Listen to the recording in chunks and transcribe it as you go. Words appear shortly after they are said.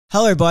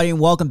Hello, everybody, and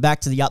welcome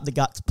back to the Up the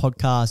Guts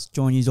podcast.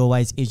 Joining you as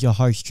always is your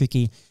host,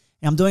 Tricky.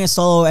 And I'm doing a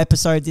solo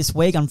episode this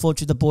week.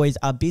 Unfortunately, the boys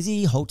are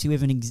busy. Holty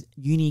with an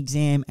uni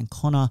exam and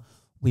Connor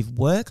with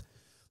work.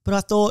 But I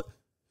thought,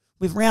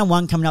 with round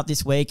one coming up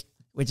this week,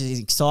 which is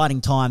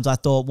exciting times, I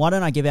thought, why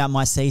don't I give out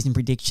my season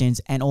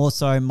predictions and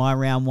also my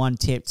round one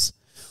tips?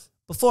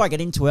 Before I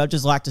get into it, I'd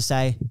just like to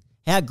say,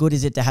 how good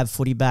is it to have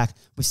footy back?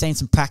 We've seen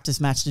some practice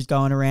matches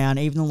going around.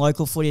 Even the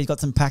local footy has got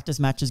some practice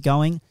matches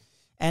going.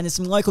 And there's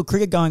some local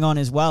cricket going on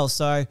as well.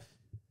 So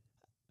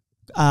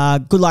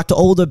good luck to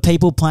all the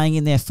people playing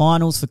in their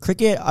finals for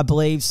cricket. I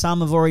believe some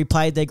have already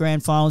played their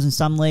grand finals in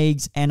some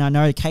leagues. And I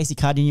know the Casey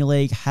Cardinia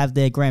League have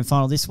their grand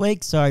final this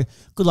week. So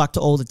good luck to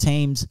all the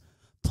teams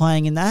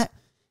playing in that.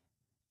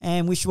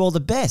 And wish you all the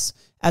best.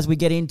 As we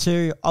get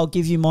into, I'll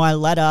give you my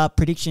ladder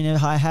prediction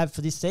that I have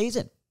for this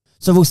season.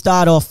 So we'll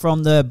start off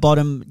from the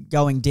bottom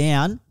going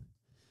down.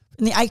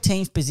 In the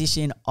 18th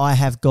position, I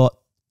have got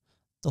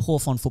the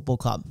Hawthorn Football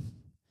Club.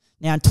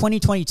 Now, in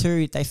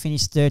 2022, they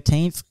finished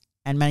 13th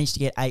and managed to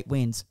get 8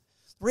 wins.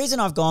 The reason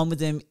I've gone with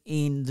them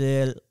in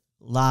the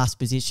last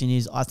position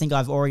is, I think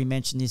I've already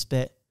mentioned this,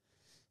 but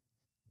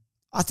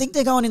I think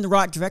they're going in the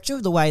right direction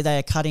with the way they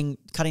are cutting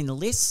the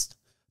list,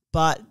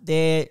 but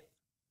their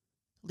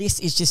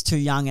list is just too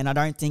young, and I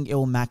don't think it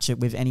will match it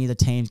with any of the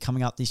teams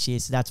coming up this year,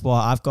 so that's why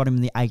I've got them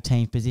in the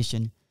 18th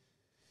position.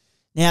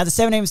 Now, the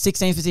 17th and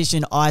 16th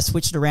position, I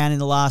switched it around at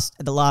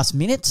the last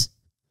minute.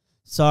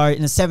 So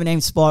in the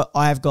 17th spot,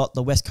 I've got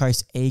the West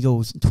Coast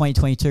Eagles. In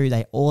 2022,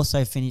 they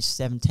also finished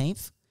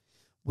 17th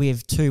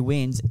with 2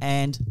 wins.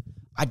 And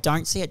I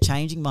don't see it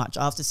changing much.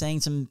 After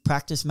seeing some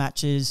practice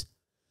matches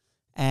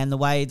and the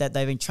way that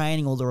they've been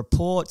training, all the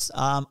reports,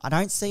 I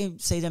don't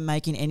see them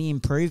making any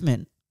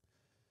improvement.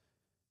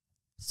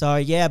 So,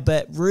 yeah,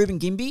 but Ruben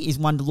Gimby is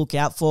one to look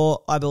out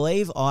for, I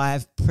believe.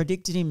 I've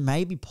predicted him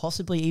maybe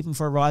possibly even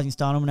for a Rising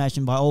Star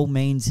nomination. By all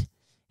means,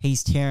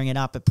 he's tearing it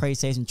up at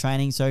preseason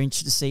training, so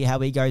interested to see how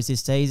he goes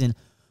this season.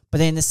 But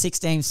then the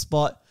 16th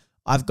spot,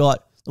 I've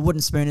got the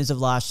Wooden Spooners of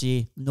last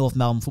year, North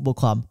Melbourne Football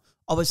Club.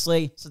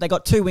 Obviously, so they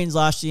got 2 wins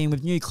last year, and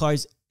with new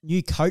coach,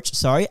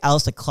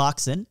 Alistair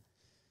Clarkson,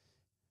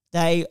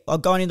 they are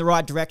going in the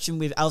right direction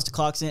with Alistair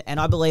Clarkson, and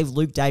I believe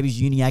Luke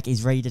Davies-Uniacke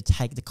is ready to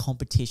take the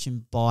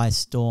competition by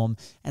storm.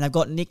 And they've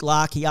got Nick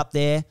Larkey up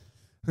there,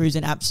 who's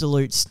an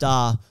absolute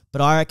star. But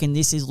I reckon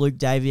this is Luke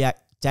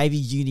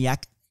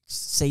Davies-Uniacke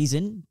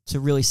season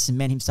to really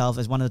cement himself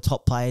as one of the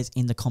top players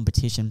in the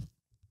competition.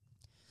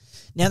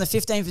 Now, in the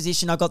 15th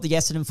position, I've got the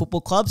Essendon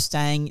Football Club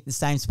staying in the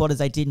same spot as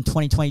they did in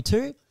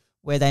 2022,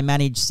 where they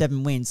managed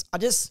 7 wins.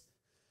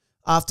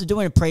 After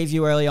doing a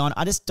preview early on,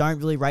 I just don't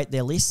really rate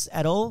their lists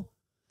at all.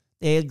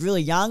 They're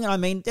really young, and I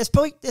mean, there's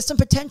some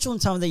potential in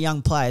some of the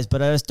young players,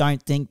 but I just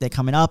don't think they're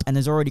coming up, and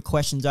there's already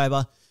questions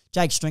over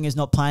Jake Stringer's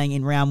not playing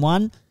in round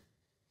 1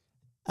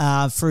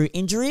 through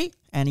injury,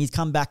 and he's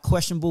come back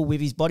questionable with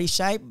his body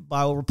shape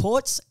by all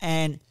reports.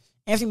 And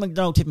Anthony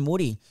McDonald, Tip and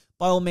Woody,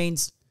 by all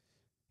means,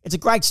 it's a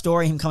great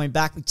story, him coming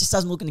back. It just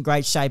doesn't look in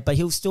great shape, but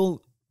he'll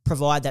still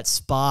provide that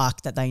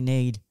spark that they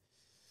need.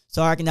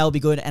 So I reckon that will be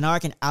good. And I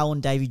reckon Alan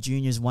Davey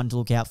Jr. is one to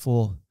look out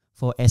for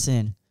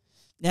Essendon.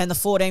 Now in the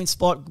 14th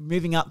spot,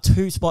 moving up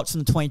 2 spots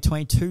from the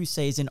 2022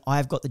 season,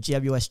 I've got the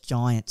GWS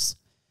Giants.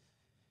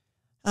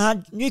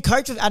 New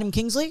coach with Adam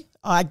Kingsley.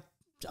 I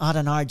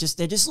don't know,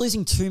 they're just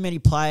losing too many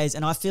players,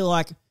 and I feel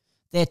like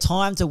their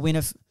time to win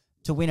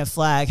a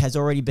flag has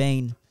already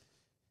been.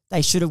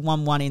 They should have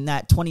won one in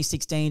that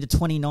 2016 to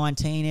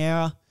 2019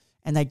 era,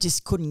 and they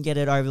just couldn't get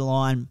it over the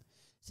line.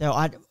 So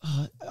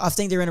I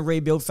think they're in a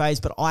rebuild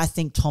phase, but I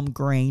think Tom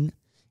Green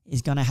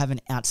is going to have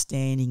an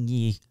outstanding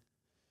year.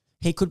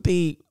 He could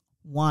be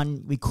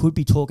one we could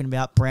be talking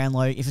about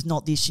Brownlow, if it's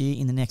not this year,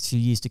 in the next few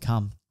years to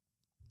come.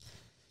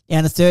 Now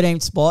in the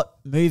 13th spot,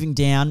 moving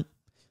down,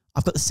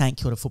 I've got the St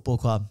Kilda Football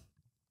Club.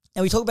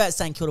 Now, we talk about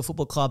St Kilda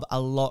Football Club a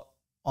lot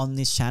on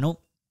this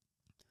channel.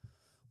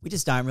 We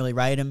just don't really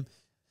rate them.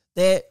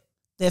 They're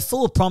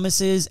full of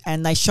promises,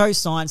 and they show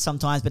signs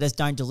sometimes, but just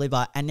don't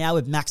deliver. And now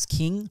with Max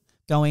King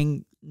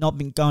going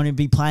to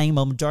be playing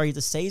the majority of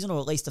the season, or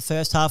at least the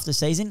first half of the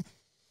season,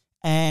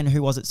 and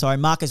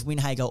Marcus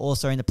Winhager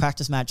also in the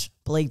practice match,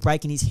 believe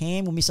breaking his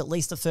hand, will miss at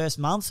least the first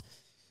month.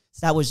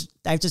 So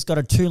they've just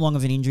got too long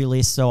of an injury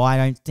list, so I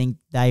don't think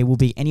they will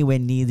be anywhere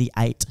near the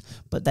 8,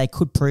 but they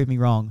could prove me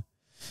wrong.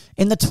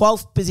 In the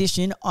 12th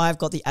position, I've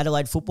got the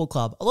Adelaide Football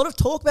Club. A lot of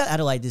talk about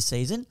Adelaide this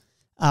season.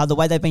 The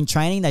way they've been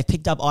training, they've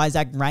picked up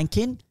Isaac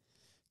Rankin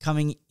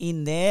coming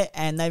in there,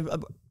 and they've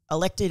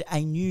appointed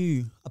a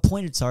new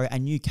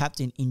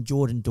captain in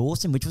Jordan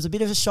Dawson, which was a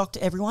bit of a shock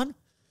to everyone.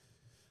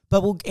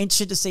 But we're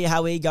interested to see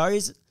how he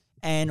goes,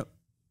 and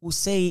we'll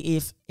see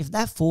if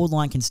that forward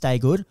line can stay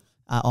good.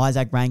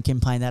 Isaac Rankin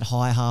playing that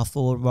high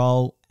half-forward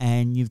role,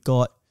 and you've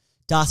got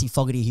Darcy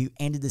Fogarty, who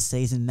ended the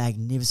season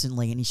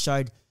magnificently, and he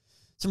showed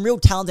some real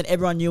talent that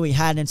everyone knew he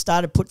had and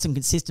started to put some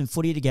consistent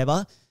footy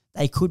together.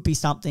 They could be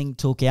something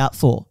to look out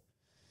for.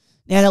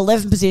 Now, in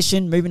 11th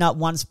position, moving up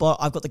 1 spot,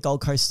 I've got the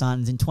Gold Coast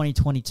Suns. In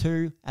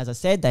 2022, as I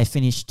said, they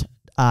finished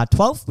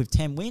 12th with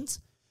 10 wins.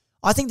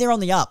 I think they're on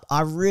the up.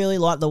 I really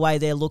like the way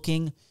they're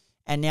looking.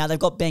 And now they've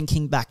got Ben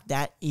King back.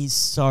 That is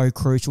so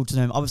crucial to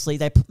them. Obviously,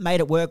 they made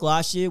it work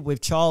last year with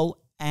Chol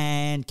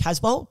and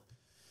Casbolt.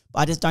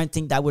 I just don't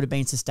think that would have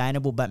been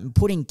sustainable. But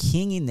putting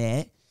King in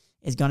there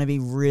is going to be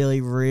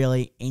really,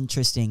 really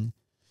interesting.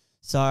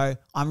 So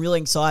I'm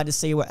really excited to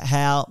see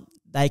how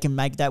they can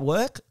make that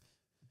work.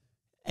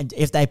 And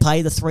if they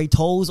play the 3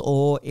 talls,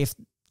 or if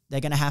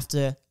they're going to have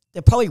to,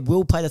 they probably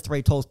will play the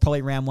 3 talls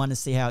probably round 1 to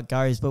see how it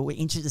goes. But we're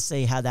interested to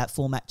see how that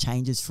format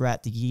changes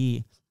throughout the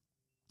year.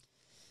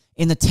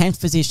 In the 10th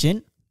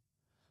position,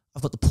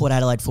 I've got the Port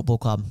Adelaide Football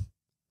Club.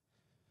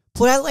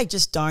 Port Adelaide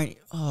just don't.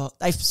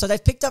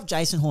 They've picked up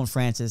Jason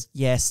Horne-Francis,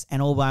 yes,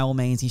 and by all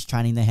means he's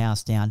training the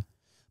house down.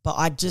 But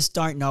I just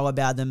don't know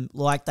about them.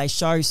 Like, they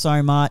show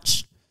so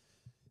much.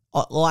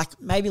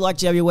 Maybe like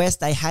GWS,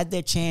 they had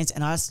their chance,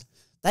 and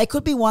they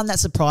could be one that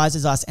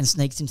surprises us and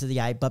sneaks into the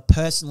A. But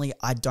personally,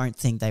 I don't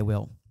think they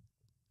will.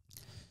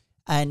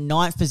 And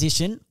 9th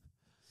position,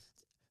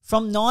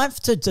 from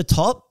 9th to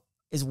top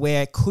is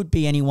where it could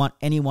be any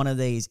one of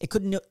these. It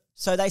could.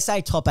 So they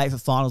say top 8 for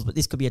finals, but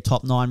this could be a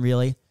top 9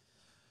 really.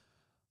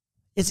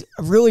 It's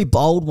a really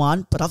bold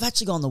one, but I've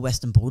actually gone the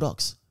Western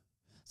Bulldogs.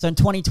 So in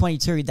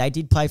 2022, they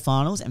did play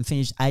finals and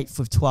finished 8th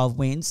with 12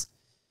 wins.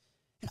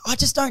 And I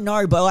just don't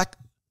know, but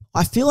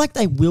I feel like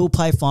they will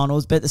play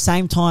finals. But at the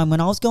same time,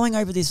 when I was going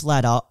over this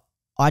ladder,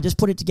 I just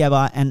put it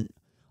together and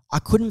I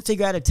couldn't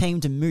figure out a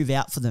team to move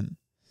out for them.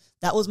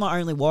 That was my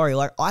only worry.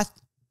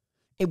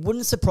 It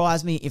wouldn't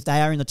surprise me if they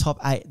are in the top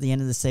 8 at the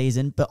end of the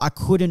season, but I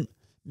couldn't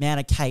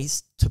mount a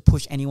case to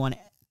push any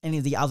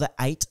of the other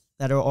 8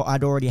 that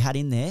I'd already had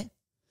in there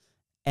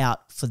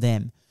out for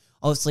them.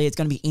 Obviously, it's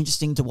going to be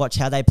interesting to watch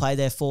how they play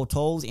their 4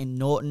 talls in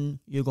Norton,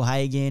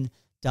 Ugle-Hagan,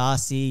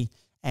 Darcy,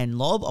 and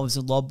Lobb.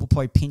 Obviously, Lobb will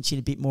probably pinch it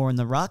a bit more in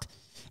the ruck.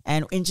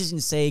 And interesting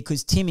to see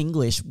because Tim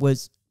English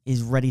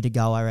is ready to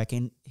go, I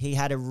reckon. He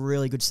had a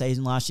really good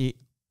season last year,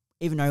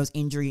 even though it was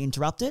injury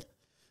interrupted.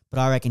 But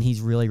I reckon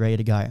he's really ready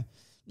to go.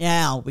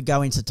 Now, we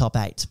go into top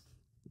 8.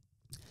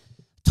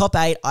 Top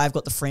 8, I've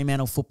got the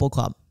Fremantle Football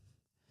Club.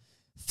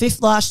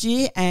 5th last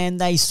year,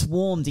 and they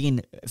swarmed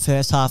in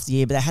first half of the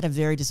year, but they had a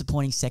very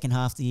disappointing second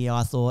half of the year,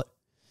 I thought.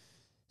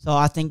 So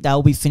I think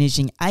they'll be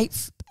finishing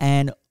 8th,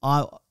 and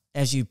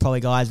as you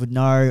probably guys would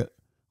know,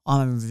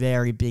 I'm a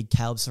very big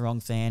Caleb Sarong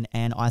fan,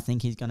 and I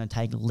think he's going to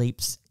take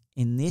leaps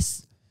in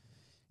this.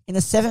 In the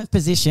 7th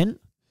position,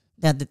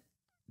 now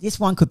this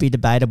one could be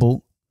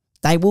debatable.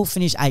 They will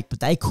finish 8th, but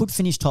they could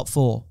finish top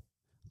 4.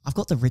 I've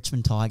got the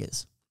Richmond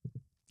Tigers.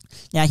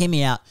 Now, hear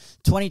me out.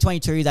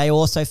 2022, they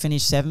also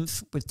finished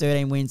 7th with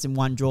 13 wins and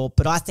 1 draw.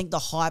 But I think the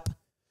hype,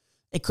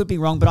 it could be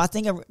wrong, but I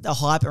think the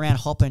hype around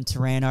Hopper and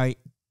Taranto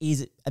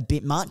is a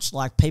bit much.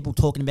 Like people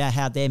talking about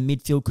how their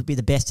midfield could be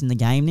the best in the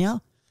game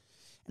now.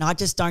 And I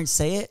just don't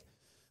see it.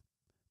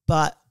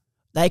 But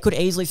they could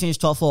easily finish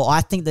top 4.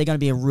 I think they're going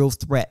to be a real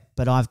threat,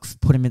 but I've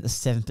put them at the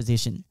 7th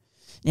position.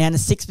 Now, in the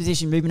 6th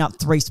position, moving up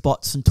 3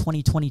 spots from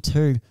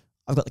 2022,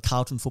 I've got the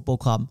Carlton Football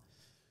Club.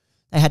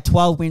 They had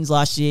 12 wins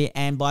last year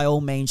and by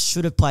all means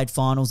should have played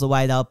finals the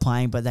way they were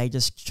playing, but they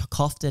just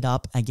coughed it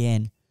up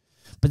again.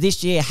 But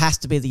this year has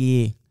to be the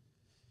year.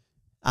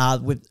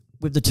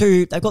 With the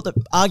 2, they've got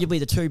arguably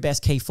the 2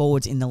 best key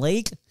forwards in the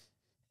league,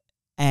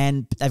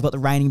 and they've got the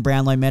reigning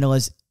Brownlow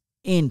medalist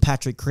in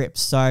Patrick Cripps.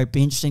 So it'll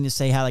be interesting to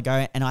see how they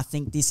go, and I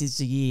think this is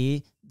the year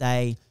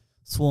they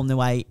swarm their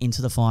way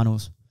into the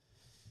finals.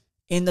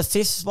 In the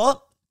 5th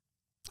spot,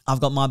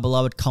 I've got my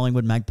beloved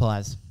Collingwood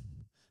Magpies.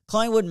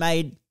 Collingwood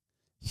made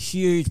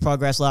huge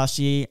progress last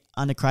year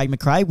under Craig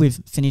McRae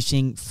with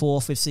finishing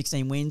 4th with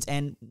 16 wins,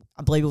 and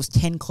I believe it was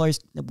 10 close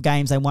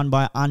games they won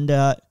by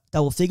under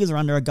double figures or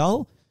under a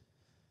goal.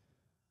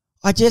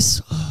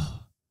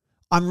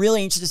 I'm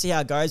really interested to see how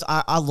it goes.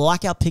 I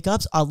like our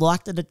pickups. I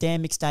like the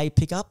Dan McStay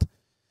pickup.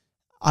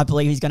 I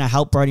believe he's going to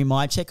help Brody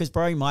Mychek because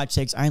Brody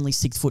Mychek's only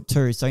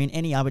 6'2", so in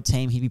any other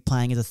team he'd be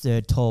playing as a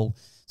 3rd tall.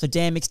 So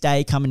Dan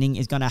McStay coming in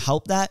is going to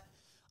help that.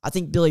 I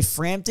think Billy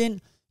Frampton,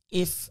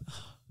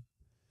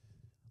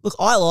 look,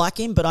 I like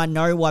him, but I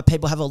know why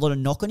people have a lot of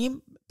knock on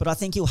him. But I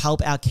think he'll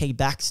help our key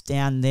backs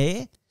down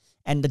there.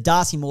 And the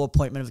Darcy Moore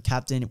appointment of the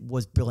captain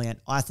was brilliant.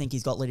 I think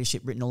he's got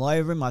leadership written all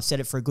over him. I've said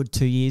it for a good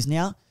 2 years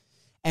now.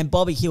 And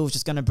Bobby Hill's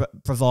just going to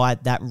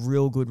provide that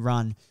real good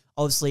run.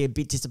 Obviously, a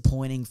bit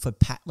disappointing for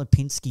Pat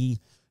Lipinski,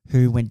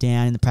 who went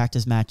down in the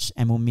practice match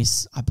and will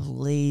miss, I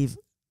believe,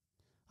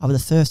 over the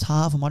first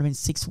half. It might have been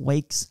 6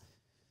 weeks.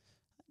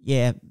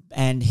 Yeah,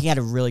 and he had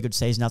a really good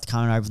season after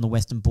coming over from the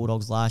Western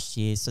Bulldogs last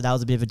year, so that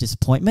was a bit of a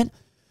disappointment.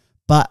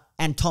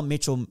 And Tom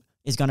Mitchell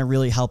is going to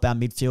really help our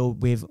midfield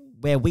with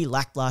where we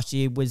lacked last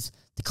year was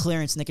the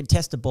clearance and the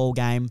contested ball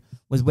game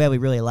was where we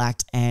really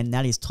lacked, and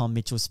that is Tom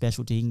Mitchell's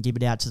specialty. He can give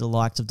it out to the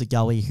likes of the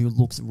Gully, who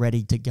looks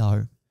ready to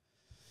go.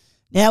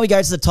 Now we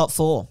go to the top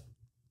 4.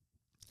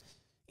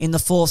 In the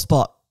 4th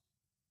spot,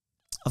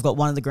 I've got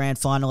one of the grand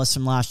finalists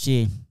from last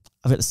year.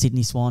 I've got the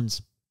Sydney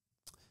Swans.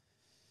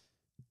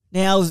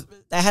 Now,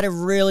 they had a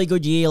really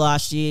good year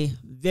last year.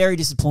 Very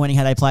disappointing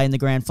how they played in the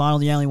grand final.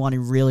 The only one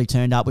who really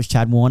turned up was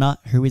Chad Warner,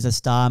 who is a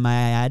star, may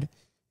I add.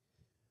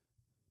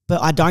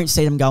 but I don't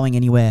see them going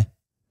anywhere.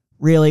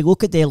 Really,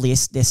 look at their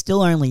list. They're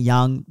still only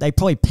young. They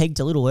probably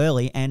peaked a little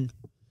early and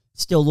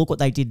still look what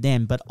they did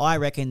then. But I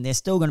reckon they're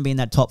still going to be in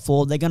that top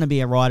 4. They're going to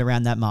be right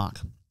around that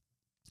mark.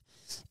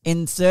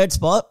 In third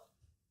spot,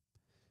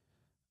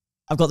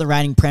 I've got the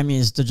reigning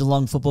premiers, the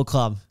Geelong Football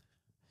Club.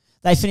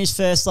 They finished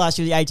first last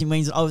year with 18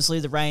 wins. Obviously,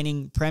 the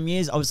reigning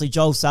premiers, obviously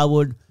Joel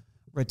Selwood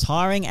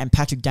retiring and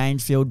Patrick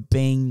Dangerfield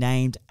being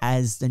named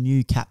as the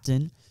new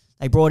captain.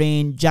 They brought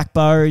in Jack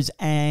Bowes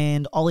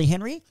and Ollie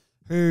Henry,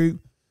 who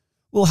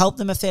will help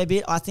them a fair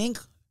bit, I think.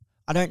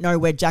 I don't know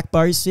where Jack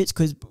Bowes sits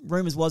because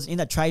rumours was in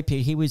that trade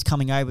period he was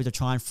coming over to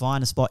try and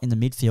find a spot in the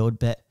midfield,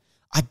 but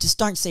I just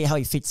don't see how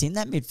he fits in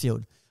that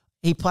midfield.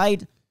 He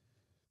played...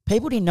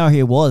 People didn't know who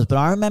he was, but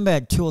I remember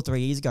 2 or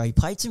 3 years ago, he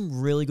played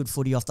some really good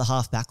footy off the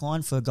half-back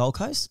line for Gold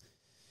Coast.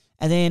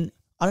 And then,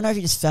 I don't know if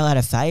he just fell out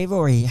of favour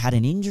or he had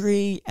an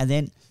injury, and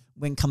then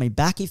when coming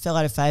back, he fell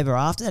out of favour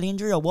after that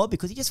injury or what,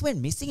 because he just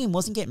went missing and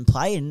wasn't getting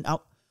played, and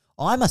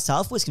I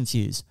myself was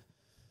confused.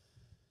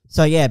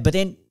 So, yeah, but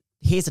then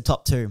here's the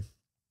top 2.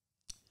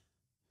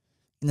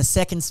 In the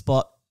second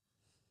spot,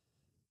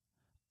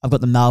 I've got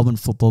the Melbourne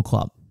Football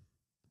Club.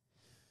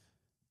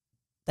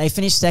 They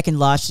finished second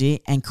last year,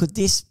 and could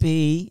this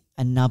be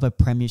another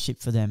premiership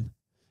for them?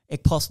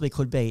 It possibly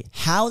could be.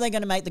 How are they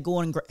going to make the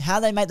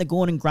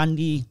Gordon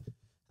Grundy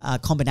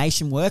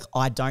combination work?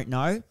 I don't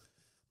know,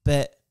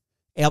 but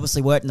it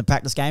obviously worked in the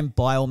practice game.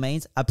 By all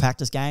means, a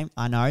practice game.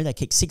 I know they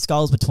kicked 6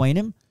 goals between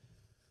them,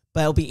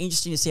 but it'll be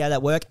interesting to see how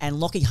that works. And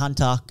Lockie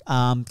Hunter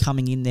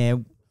coming in there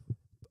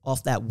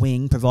off that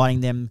wing, providing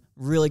them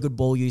really good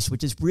ball use,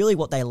 which is really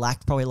what they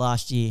lacked probably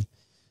last year.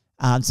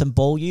 Some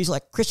ball use,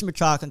 like Christian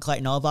Petrarca and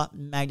Clayton Oliver,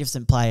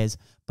 magnificent players,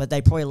 but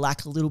they probably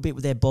lack a little bit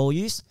with their ball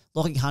use.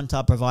 Lockie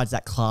Hunter provides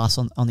that class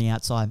on the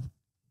outside.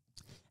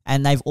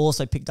 And they've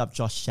also picked up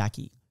Josh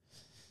Shackey.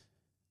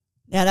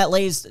 Now that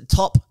leaves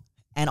top,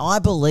 and I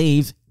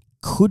believe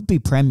could be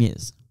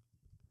premiers.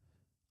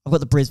 I've got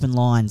the Brisbane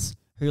Lions,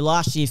 who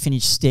last year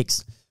finished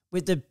 6th.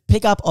 With the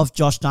pickup of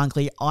Josh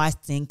Dunkley, I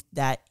think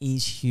that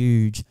is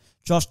huge.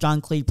 Josh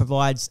Dunkley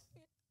provides,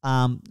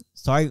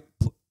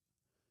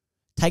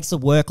 takes the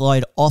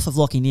workload off of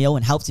Lachie Neale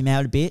and helps him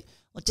out a bit.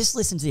 Like, just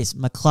listen to this.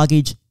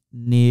 McCluggage,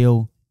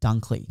 Neale,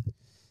 Dunkley.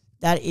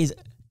 That is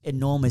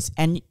enormous.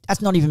 And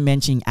that's not even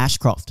mentioning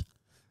Ashcroft,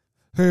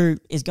 who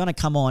is going to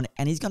come on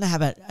and he's going to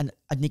have a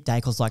Nick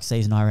Dacos-like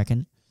season, I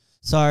reckon.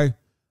 So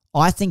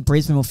I think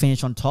Brisbane will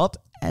finish on top,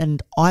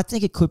 and I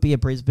think it could be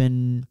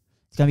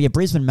it's going to be a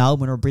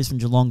Brisbane-Melbourne or a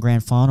Brisbane-Geelong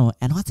grand final,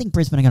 and I think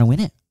Brisbane are going to win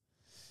it.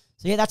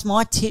 So, yeah, that's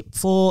my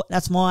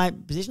that's my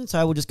position.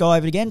 So we'll just go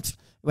over it again.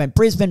 We went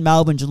Brisbane,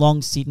 Melbourne,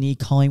 Geelong, Sydney,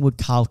 Collingwood,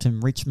 Carlton,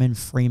 Richmond,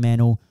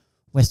 Fremantle,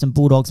 Western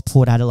Bulldogs,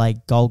 Port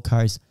Adelaide, Gold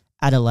Coast,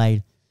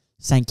 Adelaide,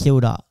 St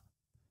Kilda,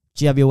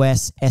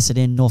 GWS,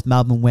 Essendon, North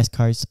Melbourne, West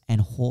Coast,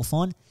 and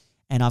Hawthorn.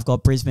 And I've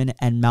got Brisbane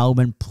and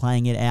Melbourne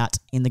playing it out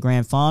in the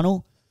grand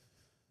final.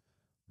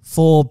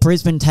 For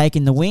Brisbane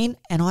taking the win,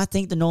 and I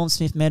think the Norm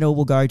Smith medal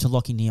will go to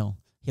Lachie Neale.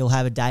 He'll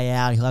have a day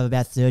out. He'll have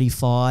about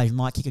 35. He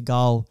might kick a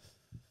goal.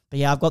 But,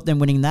 yeah, I've got them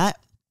winning that.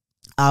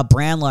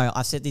 Brownlow,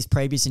 I've said this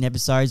previous in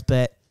episodes,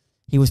 but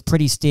he was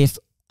pretty stiff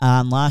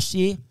last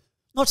year.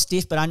 Not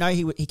stiff, but I know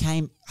he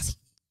came, I think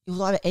it was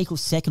either equal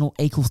second or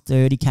equal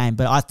third he came.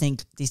 But I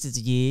think this is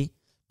the year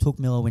Took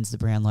Miller wins the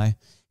Brownlow.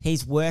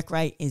 His work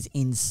rate is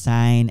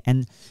insane,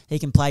 and he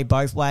can play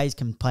both ways,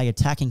 can play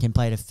attacking, can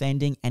play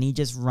defending, and he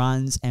just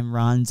runs and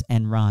runs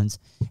and runs.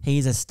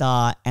 He's a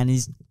star, and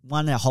he's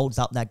one that holds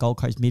up that Gold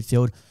Coast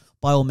midfield.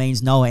 By all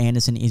means, Noah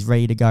Anderson is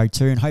ready to go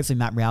too, and hopefully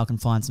Matt Rowell can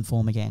find some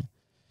form again.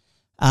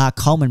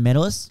 Coleman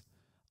medalists,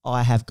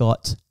 I'm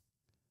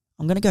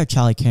going to go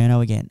Charlie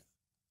Curnow again.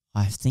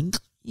 I think,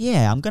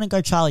 yeah, I'm going to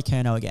go Charlie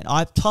Curnow again.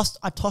 I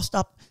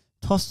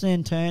tossed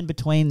and turned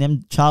between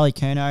them, Charlie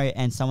Curnow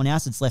and someone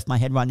else. It's left my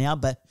head right now,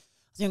 but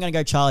I think I'm going to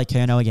go Charlie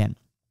Curnow again.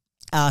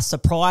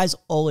 Surprise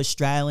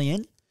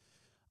All-Australian,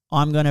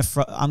 I'm going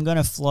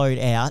to float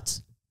out.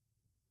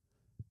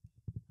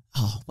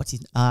 Oh, what's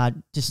his...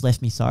 just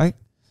left me, sorry.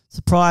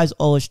 Surprise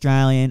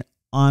All-Australian,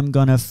 I'm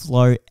going to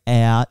float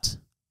out...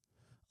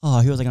 Oh,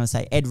 who was I going to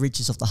say? Ed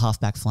Richards off the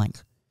halfback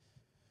flank.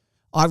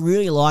 I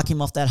really like him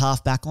off that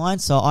half-back line,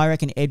 so I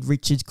reckon Ed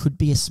Richards could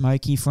be a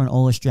smoky for an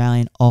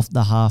All-Australian off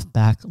the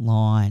half-back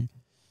line.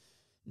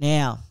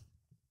 Now,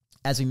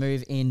 as we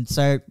move in,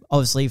 so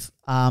obviously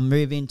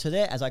move into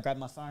there as I grab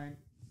my phone.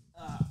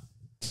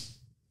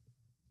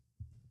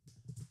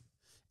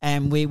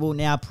 And we will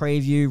now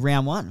preview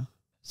round 1.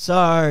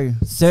 So,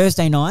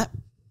 Thursday night,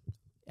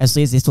 as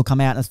this will come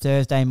out on a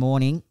Thursday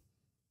morning,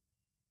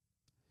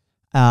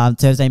 before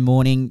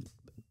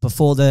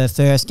the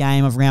first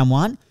game of round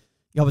 1.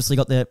 You obviously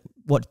got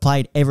what's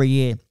played every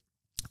year,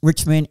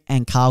 Richmond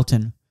and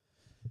Carlton.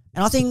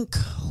 And I think,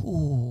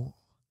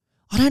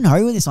 I don't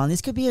know with this one.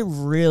 This could be a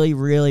really,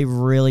 really,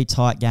 really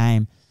tight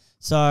game.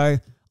 So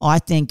I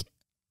think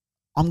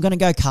I'm going to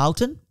go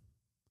Carlton.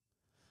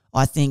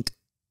 I think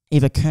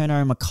either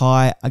Curnow or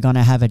Mackay are going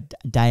to have a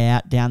day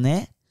out down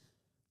there,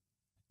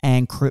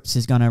 and Cripps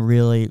is going to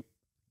really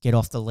get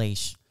off the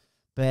leash.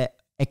 But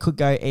It could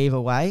go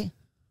either way.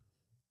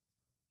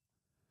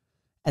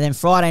 And then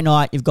Friday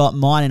night, you've got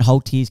mine and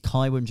Holt's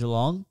Collingwood and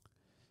Geelong.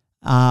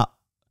 I'm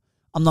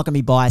not going to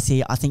be biased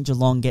here. I think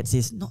Geelong gets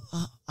this.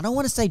 I don't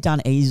want to say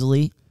done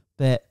easily,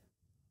 but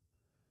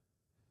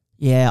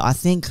yeah, I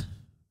think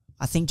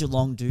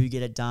Geelong do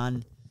get it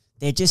done.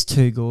 They're just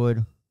too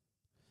good.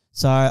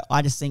 So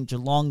I just think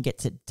Geelong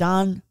gets it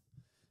done.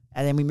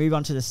 And then we move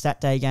on to the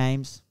Saturday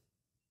games.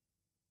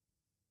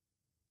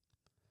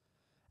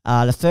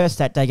 The first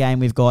Saturday game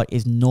we've got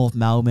is North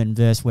Melbourne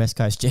versus West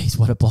Coast. Jeez,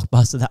 what a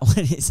blockbuster that one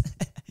is.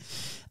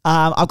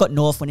 I've got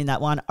North winning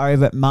that one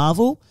over at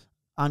Marvel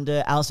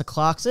under Alistair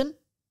Clarkson.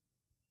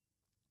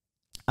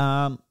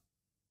 Yeah,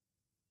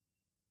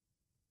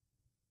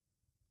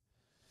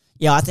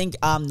 I think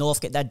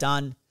North get that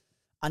done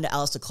under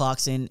Alistair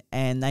Clarkson,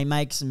 and they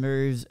make some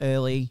moves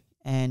early.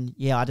 And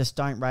yeah, I just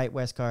don't rate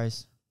West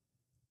Coast.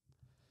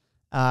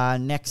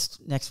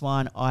 Next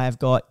one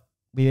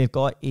we've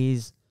got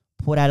is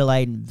Port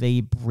Adelaide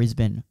v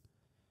Brisbane.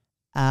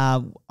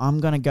 I'm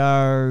gonna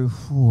go.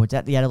 It's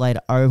at the Adelaide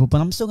Oval,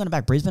 but I'm still gonna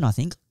back Brisbane. I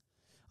think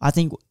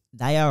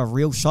they are a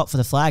real shot for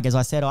the flag. As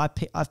I said,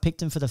 I've picked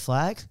them for the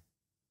flag.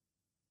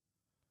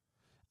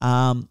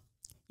 Yeah,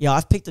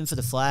 I've picked them for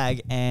the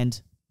flag,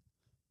 and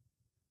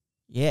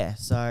yeah,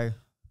 so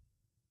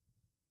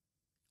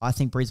I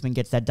think Brisbane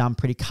gets that done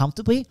pretty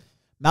comfortably.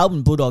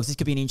 Melbourne Bulldogs, this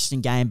could be an interesting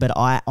game, but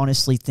I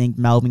honestly think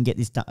Melbourne get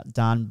this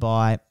done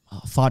by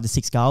 5 to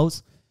 6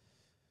 goals.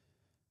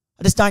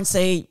 I just don't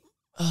see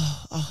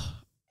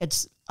I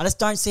just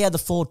don't see how the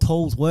four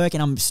tools work,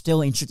 and I'm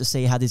still interested to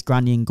see how this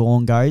Grundy and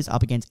Gawn goes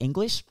up against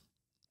English.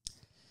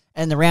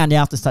 And the round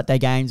after Saturday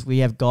games, we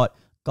have got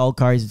Gold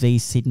Coast v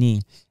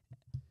Sydney.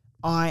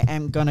 I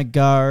am going to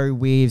go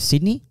with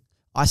Sydney.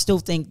 I still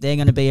think they're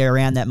going to be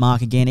around that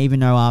mark again, even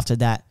though after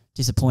that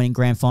disappointing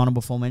grand final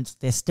performance,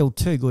 they're still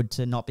too good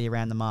to not be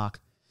around the mark.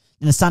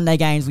 In the Sunday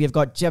games, we have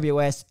got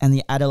GWS and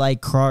the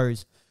Adelaide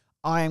Crows.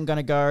 I am going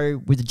to go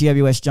with the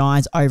GWS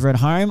Giants over at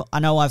home. I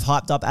know I've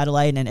hyped up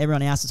Adelaide and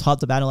everyone else has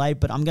hyped up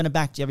Adelaide, but I'm going to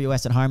back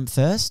GWS at home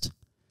first.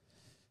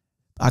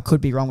 I could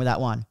be wrong with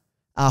that one.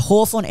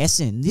 Hawthorn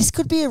Essendon. This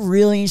could be a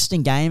really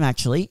interesting game,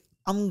 actually.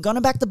 I'm going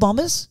to back the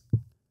Bombers.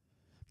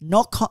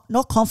 Not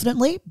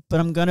confidently,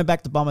 but I'm going to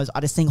back the Bombers. I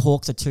just think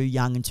Hawks are too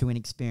young and too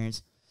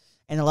inexperienced.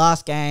 In the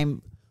last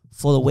game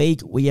for the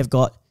week, we have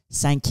got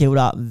St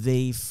Kilda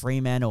v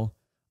Fremantle.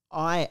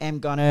 I am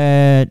going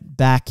to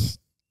back...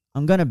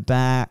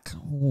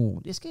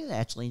 this is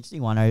actually an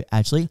interesting one,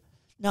 actually.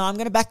 No, I'm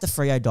going to back the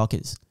Freo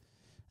Dockers.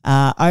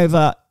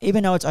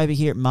 Even though it's over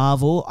here at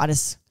Marvel, I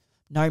just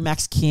know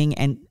Max King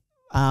and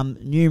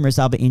numerous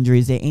other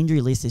injuries. Their injury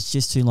list is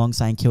just too long,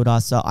 St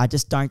Kilda, so I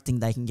just don't think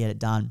they can get it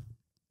done.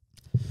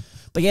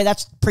 But yeah,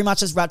 that's pretty much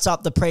just wraps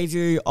up the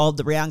preview of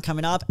the round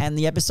coming up and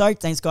the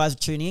episode. Thanks, guys, for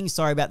tuning in.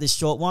 Sorry about this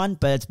short one,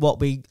 but it's what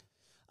we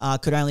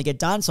could only get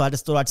done, so I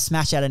just thought I'd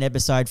smash out an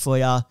episode for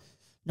you.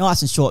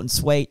 Nice and short and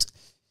sweet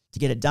to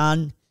get it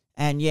done.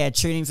 And yeah,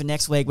 tune in for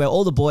next week where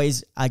all the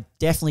boys are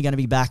definitely going to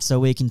be back so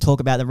we can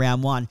talk about the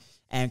round one.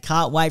 And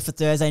can't wait for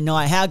Thursday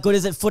night. How good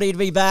is it footy to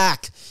be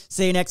back?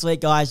 See you next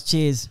week, guys.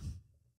 Cheers.